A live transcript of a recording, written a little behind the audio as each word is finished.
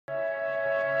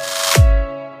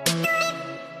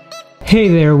Hey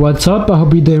there, what's up? I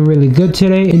hope you're doing really good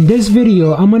today. In this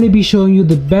video, I'm going to be showing you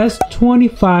the best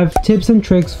 25 tips and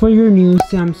tricks for your new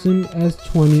Samsung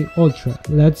S20 Ultra.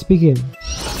 Let's begin.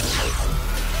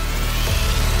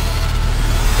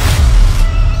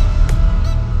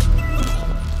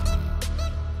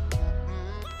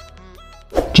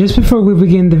 Just before we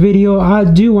begin the video, I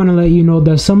do want to let you know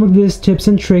that some of these tips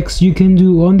and tricks you can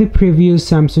do on the previous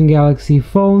Samsung Galaxy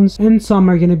phones, and some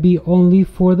are going to be only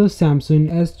for the Samsung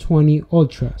S20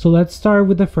 Ultra. So let's start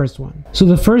with the first one. So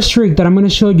the first trick that I'm going to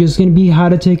show you is going to be how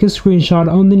to take a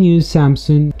screenshot on the new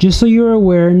Samsung. Just so you're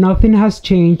aware, nothing has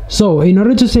changed. So in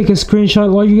order to take a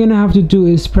screenshot, all you're going to have to do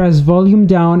is press volume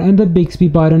down and the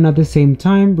BIXBY button at the same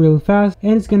time real fast,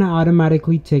 and it's going to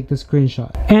automatically take the screenshot.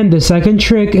 And the second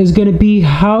trick is going to be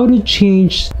how to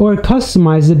change or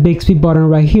customize the BIXBY button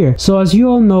right here. So as you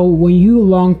all know, when you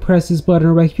long press this button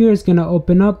right here, it's going to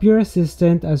open up your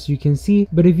assistant, as you can see.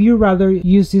 But if you rather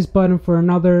use this button for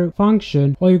another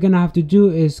function, all you're going to have to do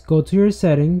is go to your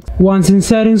settings. Once in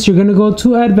settings, you're going to go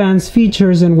to advanced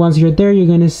features, and once you're there, you're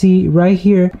going to see right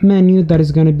here menu that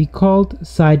is going to be called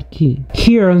side key.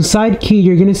 Here on side key,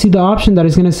 you're going to see the option that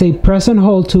is going to say press and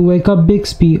hold to wake up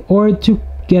BIXBY or to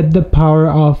get the power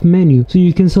off menu. So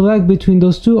you can select between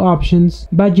those two options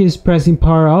by just pressing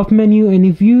power off menu. And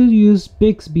if you use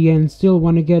BIXBY and still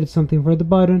want to get something for the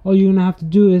button, all you're gonna have to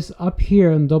do is up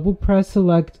here and double press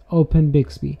select open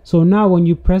BIXBY. So now when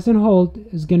you press and hold,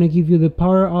 it's gonna give you the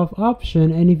power off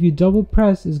option, and if you double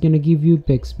press, it's gonna give you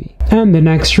BIXBY. And the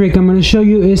next trick I'm gonna show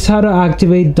you is how to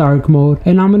activate dark mode,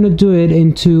 and I'm gonna do it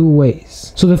in two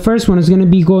ways. So the first one is gonna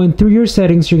be going through your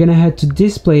settings. You're gonna head to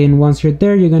display, and once you're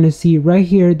there, you're gonna see right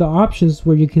here the options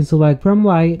where you can select from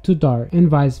light to dark and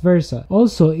vice versa.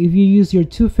 Also, if you use your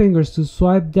two fingers to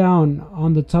swipe down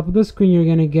on the top of the screen, you're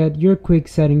gonna get your quick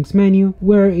settings menu,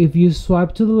 where if you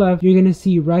swipe to the left, you're gonna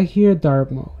see right here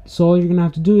dark mode. So all you're gonna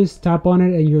have to do is tap on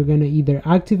it, and you're gonna either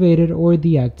activate it or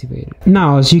deactivate it.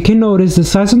 Now, as you can notice, the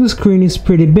size of the screen is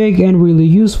pretty big and really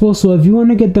useful. So if you want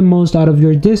to get the most out of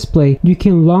your display, you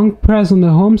can long press on the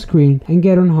home screen and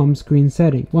get on home screen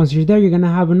setting. Once you're there, you're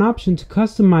gonna have an option to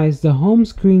customize the home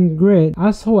screen grid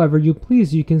as however you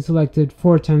please. You can select it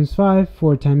 4x5,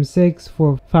 4x6,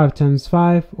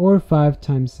 5x5, or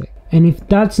 5x6. And if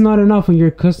that's not enough on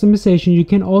your customization, you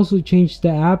can also change the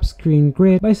app screen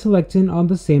grid by selecting on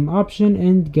the same option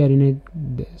and getting it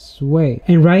this way.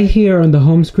 And right here on the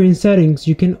home screen settings,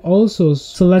 you can also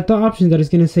select the option that is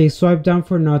going to say swipe down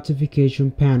for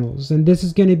notification panels. And this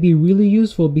is going to be really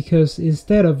useful because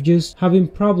instead of just having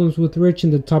problems with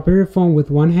reaching the top of your phone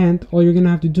with one hand, all you're going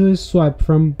to have to do is swipe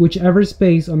from whichever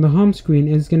space on the home screen,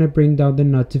 and it's going to bring down the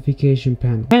notification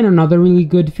panel. And another really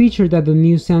good feature that the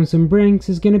new Samsung brings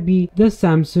is going to be the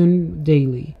Samsung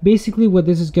Daily. Basically what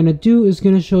this is going to do is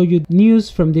going to show you news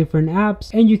from different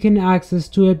apps, and you can access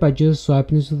to it by just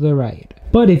swiping to the right.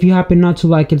 But if you happen not to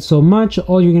like it so much,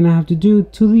 all you're going to have to do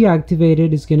to deactivate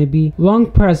it is going to be long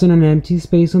press on an empty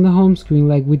space on the home screen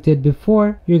like we did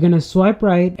before. You're going to swipe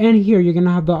right, and here you're going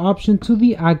to have the option to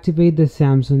deactivate the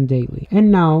Samsung Daily.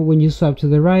 And now when you swipe to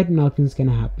the right, nothing's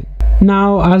going to happen.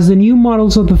 Now, as the new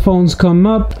models of the phones come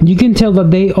up, you can tell that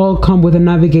they all come with a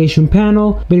navigation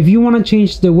panel. But if you want to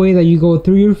change the way that you go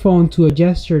through your phone to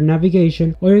adjust your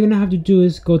navigation, all you're going to have to do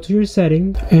is go to your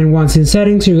settings. And once in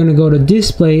settings, you're going to go to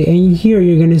display, and here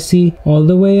you're going to see all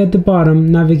the way at the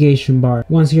bottom navigation bar.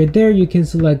 Once you're there, you can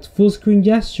select full screen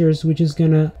gestures, which is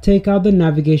going to take out the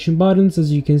navigation buttons,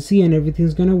 as you can see, and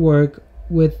everything's going to work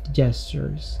with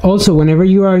gestures. Also, whenever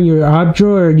you are in your app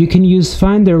drawer, you can use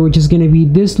Finder, which is going to be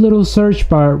this little search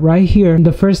bar right here.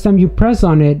 The first time you press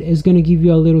on it, is going to give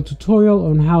you a little tutorial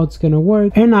on how it's going to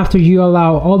work. And after you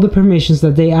allow all the permissions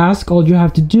that they ask, all you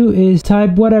have to do is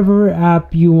type whatever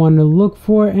app you want to look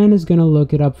for, and it's going to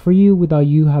look it up for you without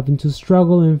you having to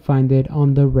struggle and find it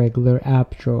on the regular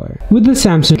app drawer. With the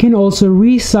Samsung, you can also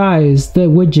resize the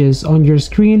widgets on your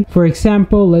screen. For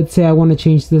example, let's say I want to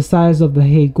change the size of the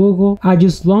Hey Google. I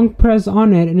just long press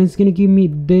on it, and it's going to give me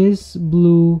this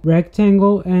blue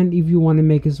rectangle. And if you want to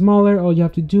make it smaller, all you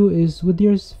have to do is with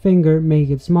your finger make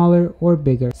it smaller or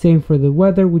bigger. Same for the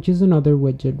weather, which is another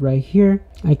widget right here.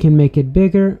 I can make it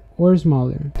bigger or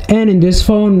smaller. And in this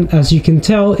phone, as you can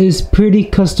tell, is pretty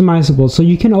customizable. So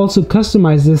you can also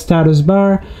customize the status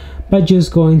bar by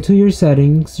just going to your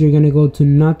settings. You're going to go to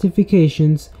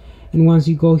notifications, and once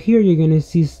you go here, you're going to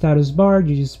see status bar.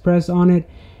 You just press on it,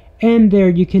 and there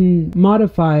you can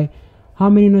modify how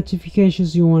many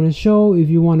notifications you want to show. If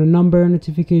you want a number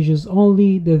notifications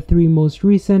only, the 3 most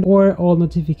recent, or all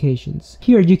notifications.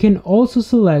 Here you can also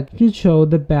select to show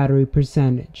the battery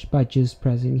percentage by just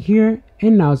pressing here,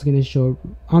 and now it's going to show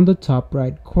on the top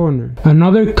right corner.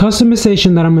 Another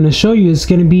customization that I'm going to show you is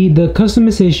going to be the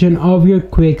customization of your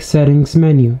quick settings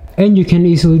menu. And you can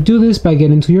easily do this by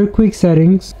getting to your quick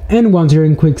settings, and once you're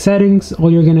in quick settings,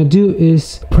 all you're going to do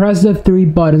is press the 3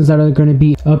 buttons that are going to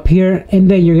be up here, and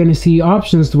then you're going to see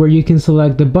options where you can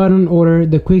select the button order,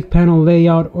 the quick panel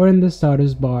layout, or in the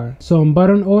status bar. So in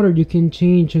button order, you can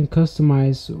change and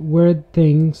customize where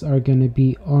things are going to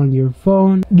be on your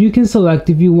phone. You can select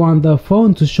if you want the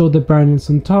phone to show the brightness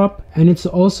on top, and it's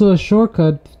also a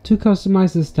shortcut to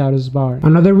customize the status bar.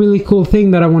 Another really cool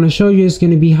thing that I want to show you is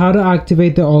going to be how to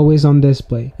activate the always on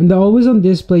display. And the always on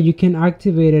display, you can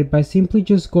activate it by simply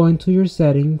just going to your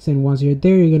settings, and once you're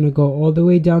there, you're going to go all the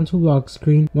way down to lock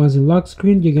screen. Once in lock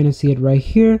screen, you're going to see it right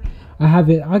here. I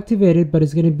have it activated, but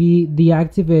it's going to be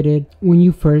deactivated when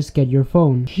you first get your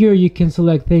phone. Here you can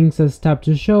select things as tap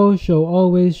to show, show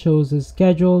always, shows as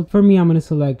scheduled. For me, I'm going to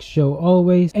select show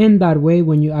always, and that way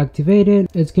when you activate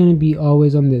it, it's going to be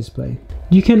always on display.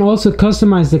 You can also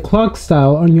customize the clock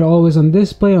style on your always on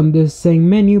display on this same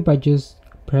menu by just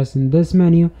pressing this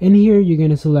menu, and here you're going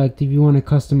to select if you want to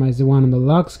customize the one on the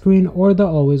lock screen or the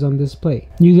always on display.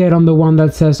 You get on the one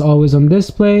that says always on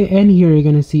display, and here you're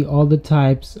going to see all the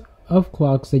types of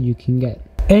clocks that you can get.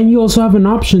 And you also have an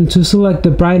option to select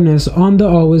the brightness on the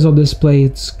always on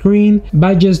display screen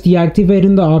by just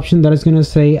deactivating the option that is going to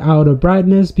say auto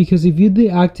brightness, because if you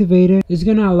deactivate it, it's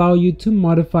going to allow you to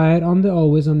modify it on the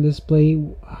always on display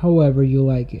however you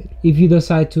like it. If you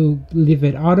decide to leave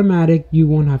it automatic, you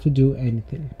won't have to do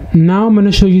anything. Now I'm going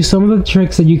to show you some of the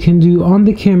tricks that you can do on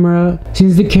the camera,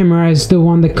 since the camera is the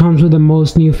one that comes with the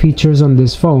most new features on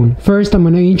this phone. First, I'm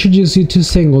going to introduce you to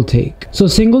single take. So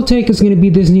single take is going to be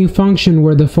this new function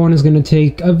where the phone is going to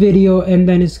take a video, and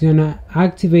then it's going to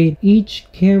activate each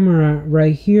camera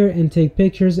right here and take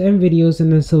pictures and videos,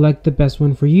 and then select the best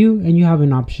one for you, and you have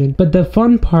an option. But the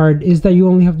fun part is that you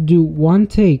only have to do one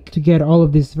take to get all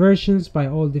of these versions by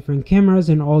all different cameras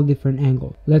and all different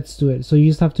angles. Let's do it. So you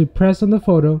just have to press on the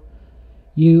photo.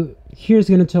 Here's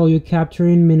going to tell you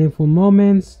capturing meaningful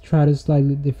moments, try to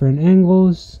slightly different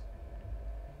angles,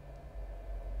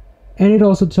 and it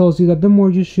also tells you that the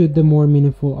more you shoot, the more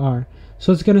meaningful are.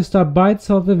 So it's going to stop by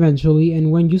itself eventually,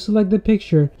 and when you select the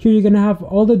picture, here you're going to have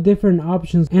all the different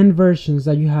options and versions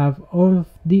that you have of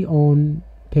the own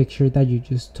picture that you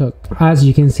just took, as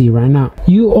you can see right now.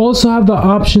 You also have the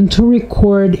option to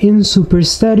record in super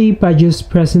steady by just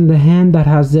pressing the hand that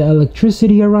has the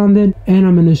electricity around it, and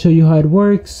I'm going to show you how it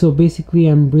works. So basically,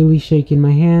 I'm really shaking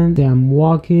my hand, I'm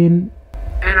walking,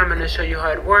 and I'm going to show you how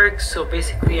it works. So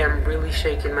basically, I'm really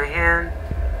shaking my hand,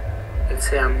 let's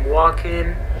say I'm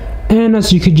walking, and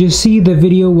as you could just see, the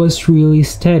video was really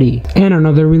steady. And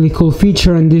another really cool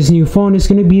feature on this new phone is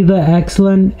going to be the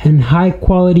excellent and high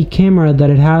quality camera that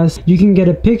it has. You can get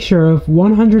a picture of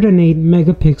 108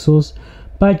 megapixels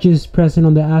by just pressing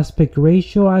on the aspect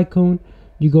ratio icon.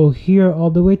 You go here all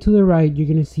the way to the right, you're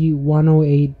going to see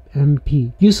 108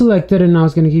 MP. You select it, and now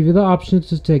it's going to give you the option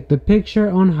to take the picture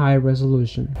on high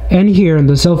resolution. And here in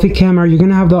the selfie camera, you're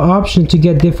going to have the option to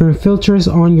get different filters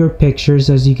on your pictures.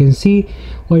 As you can see,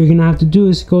 what you're going to have to do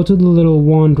is go to the little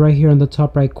wand right here on the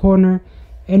top right corner,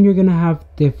 and you're going to have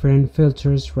different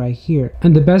filters right here.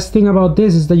 And the best thing about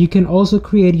this is that you can also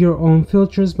create your own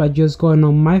filters by just going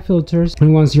on my filters,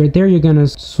 and once you're there, you're going to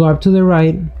swipe to the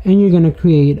right and you're going to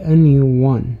create a new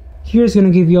one. Here's going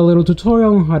to give you a little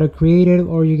tutorial on how to create it.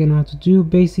 All you're going to have to do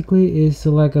basically is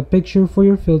select a picture for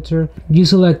your filter. You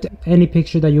select any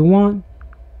picture that you want,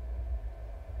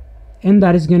 and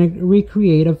that is going to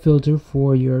recreate a filter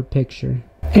for your picture.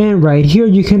 And right here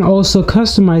you can also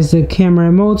customize the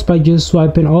camera modes by just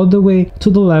swiping all the way to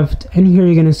the left, and here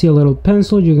you're going to see a little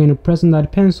pencil. You're going to press on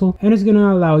that pencil, and it's going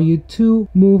to allow you to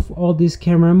move all these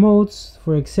camera modes.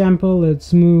 For example,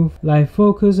 let's move live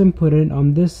focus and put it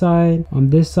on this side,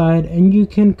 and you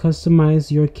can customize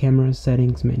your camera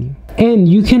settings menu. And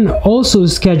you can also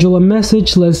schedule a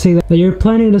message. Let's say that you're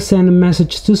planning to send a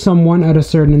message to someone at a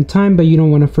certain time, but you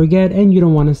don't want to forget and you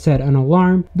don't want to set an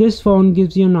alarm. This phone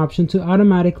gives you an option to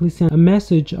automatically send a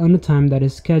message on the time that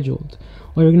is scheduled.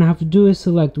 All you're going to have to do is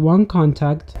select one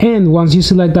contact, and once you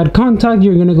select that contact,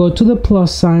 you're going to go to the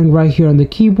plus sign right here on the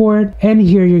keyboard, and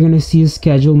here you're going to see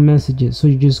scheduled messages. So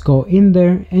you just go in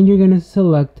there and you're going to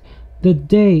select the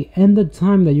day and the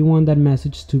time that you want that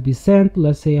message to be sent.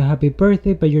 Let's say a happy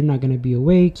birthday, but you're not going to be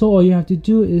awake, so all you have to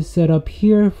do is set up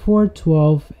here for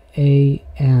 12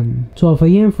 a.m. 12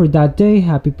 a.m. for that day,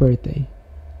 happy birthday.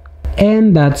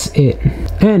 And that's it.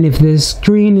 And if this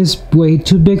screen is way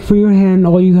too big for your hand,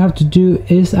 all you have to do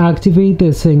is activate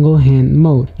the single hand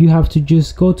mode. You have to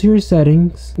just go to your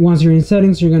settings. Once you're in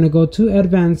settings, you're going to go to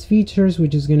advanced features,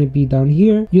 which is going to be down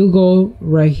here. You'll go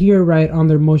right here, right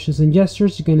under motions and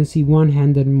gestures. You're going to see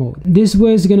one-handed mode. This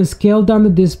way is going to scale down the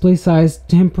display size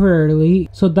temporarily,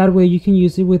 so that way you can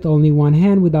use it with only one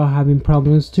hand without having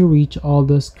problems to reach all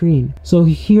the screen. So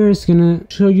here it's going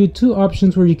to show you two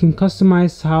options where you can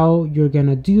customize how you're going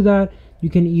to do that. You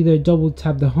can either double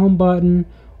tap the home button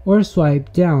or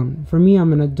swipe down. For me, I'm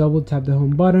gonna double tap the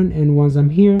home button, and once I'm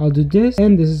here, I'll do this,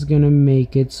 and this is gonna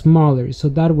make it smaller, so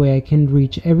that way I can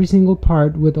reach every single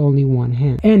part with only one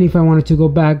hand. And if I wanted to go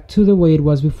back to the way it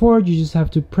was before, you just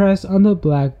have to press on the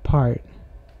black part.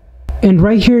 And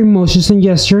right here in motions and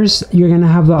gestures, you're gonna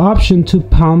have the option to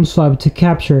palm swipe to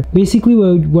capture. Basically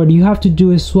what you have to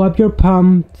do is swipe your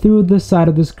palm through the side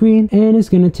of the screen, and it's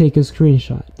gonna take a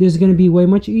screenshot. This is gonna be way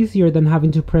much easier than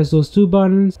having to press those two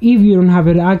buttons. If you don't have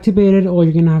it activated, all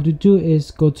you're gonna have to do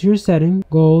is go to your setting,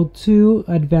 go to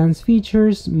advanced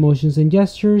features, motions and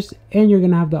gestures, and you're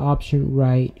gonna have the option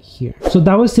right here. So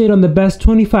that was it on the best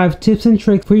 25 tips and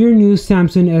tricks for your new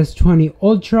Samsung S20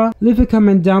 Ultra. Leave a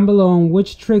comment down below on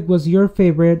which trick was your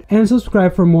favorite, and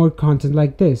subscribe for more content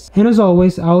like this. And as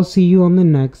always, I'll see you on the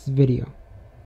next video.